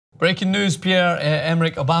Breaking news,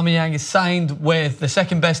 Pierre-Emerick Aubameyang is signed with the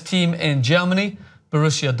second best team in Germany,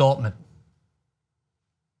 Borussia Dortmund.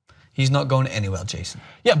 He's not going anywhere, Jason.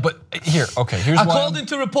 Yeah, but here's according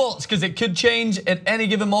to reports, because it could change at any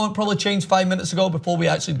given moment, probably changed 5 minutes ago before we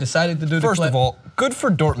actually decided to do the clip. First of all, good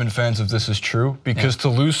for Dortmund fans if this is true, because to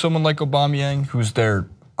lose someone like Aubaemeyang, who's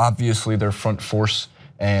obviously their front force,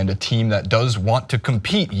 and a team that does want to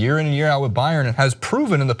compete year in and year out with Bayern and has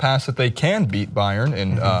proven in the past that they can beat Bayern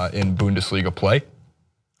in Bundesliga play.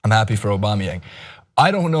 I'm happy for Aubaemeyang.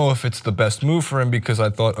 I don't know if it's the best move for him because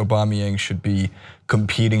I thought Aubaemeyang should be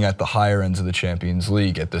competing at the higher ends of the Champions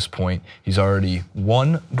League at this point. He's already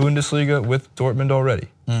won Bundesliga with Dortmund already,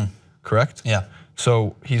 correct? Yeah.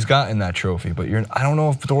 So he's gotten that trophy, but I don't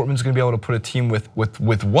know if Dortmund's going to be able to put a team with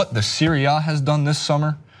what the Serie A has done this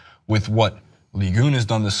summer, with what Ligue 1 has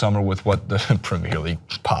done this summer, with what the Premier League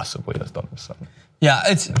possibly has done this summer. Yeah,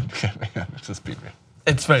 it's just be real.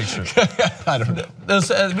 It's very true. I don't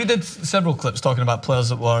know. We did several clips talking about players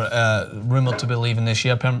that were rumored to be leaving this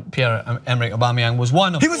year. Pierre-Emerick Aubameyang was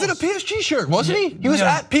one of. He was in a PSG shirt, wasn't he? He was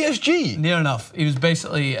at PSG. Near enough. He was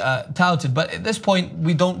basically touted, but at this point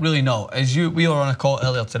we don't really know. We were on a call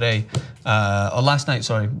earlier today, or last night.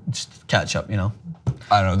 Sorry, just catch up. You know.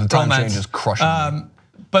 I don't know. The time change is crushing me.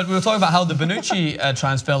 But we were talking about how the Bonucci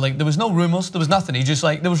transfer, like there was no rumors, there was nothing. He just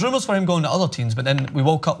there was rumors for him going to other teams, but then we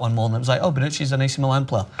woke up one morning and it was like, oh, Bonucci's an AC Milan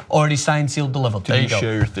player, already signed, sealed, delivered. Did you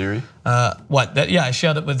share your theory? Yeah, I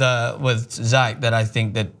shared it with Zach that I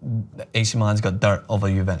think that AC Milan's got dirt over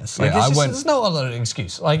Juventus. Like, there's no other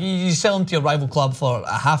excuse. Like you sell him to your rival club for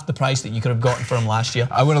half the price that you could have gotten for him last year.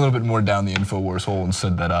 I went a little bit more down the InfoWars hole and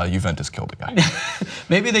said that Juventus killed a guy.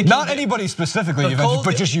 Maybe they not anybody specifically Juventus,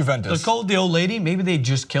 but just Juventus. They called the old lady. Maybe they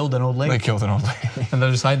just killed an old lady. They killed an old lady. And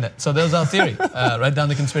they're just hiding it. So there's our theory. Right down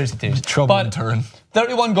the conspiracy theories. Trouble in turn.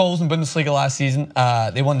 31 goals in Bundesliga last season.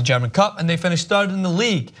 They won the German Cup and they finished third in the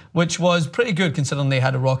league, which was pretty good considering they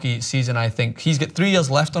had a rocky season, I think. He's got 3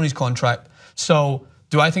 years left on his contract. So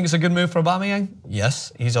do I think it's a good move for Aubameyang?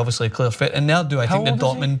 Yes, he's obviously a clear fit in there. Do I think that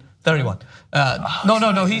Dortmund... 31.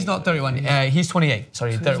 No, he's not 31. He's 28.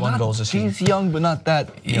 Sorry, 31 goals this season. He's young, but not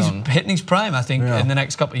that young. He's hitting his prime, I think, in the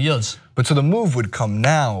next couple of years. But so the move would come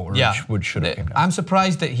now, or should have came now? I'm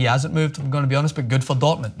surprised that he hasn't moved, I'm going to be honest, but good for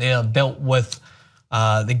Dortmund. They are dealt with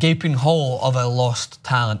the gaping hole of a lost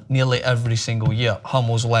talent nearly every single year.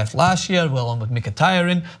 Hummels left last year, well on with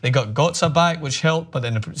Mkhitaryan. They got Götze back, which helped, but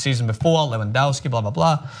then the season before, Lewandowski, blah, blah,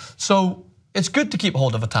 blah. So it's good to keep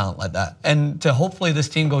hold of a talent like that, and to hopefully this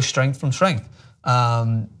team goes strength from strength.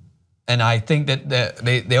 And I think that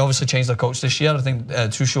they obviously changed their coach this year. I think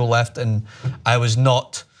Tuchel left, and I was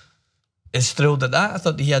not as thrilled at that. I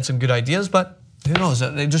thought he had some good ideas, but who knows?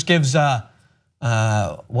 It just gives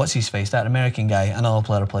what's his face, that American guy, another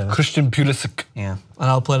player to play with. Christian Pulisic. Yeah,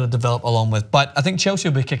 another player to develop along with. But I think Chelsea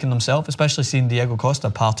will be kicking themselves, especially seeing Diego Costa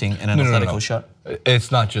partying in an athletical shirt.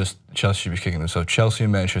 It's not just Chelsea should be kicking themselves. Chelsea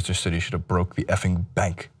and Manchester City should have broke the effing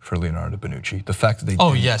bank for Leonardo Bonucci. The fact that they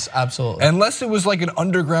didn't. Yes, absolutely. Unless it was like an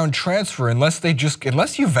underground transfer, unless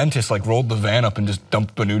Juventus like rolled the van up and just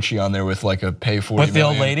dumped Bonucci on there with like a pay 40 with the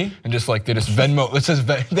old lady, and just like they just Venmo. It says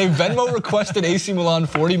they Venmo requested AC Milan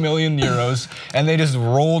 40 million euros, and they just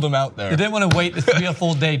rolled him out there. They didn't want to wait the 3 or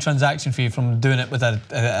 4 day transaction fee from doing it with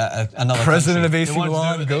another president country. of AC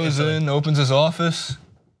Milan goes in, opens his office.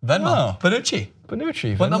 Venmo. Bonucci.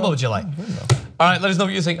 What number would you like? All right, let us know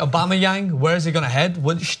what you think. Aubameyang, where is he going to head?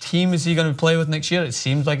 Which team is he going to play with next year? It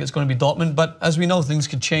seems like it's going to be Dortmund, but as we know, things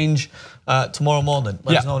could change tomorrow morning.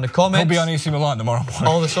 Let us know in the comments. He'll be on AC Milan tomorrow morning.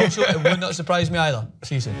 All the social, it would not surprise me either.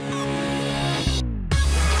 See you soon.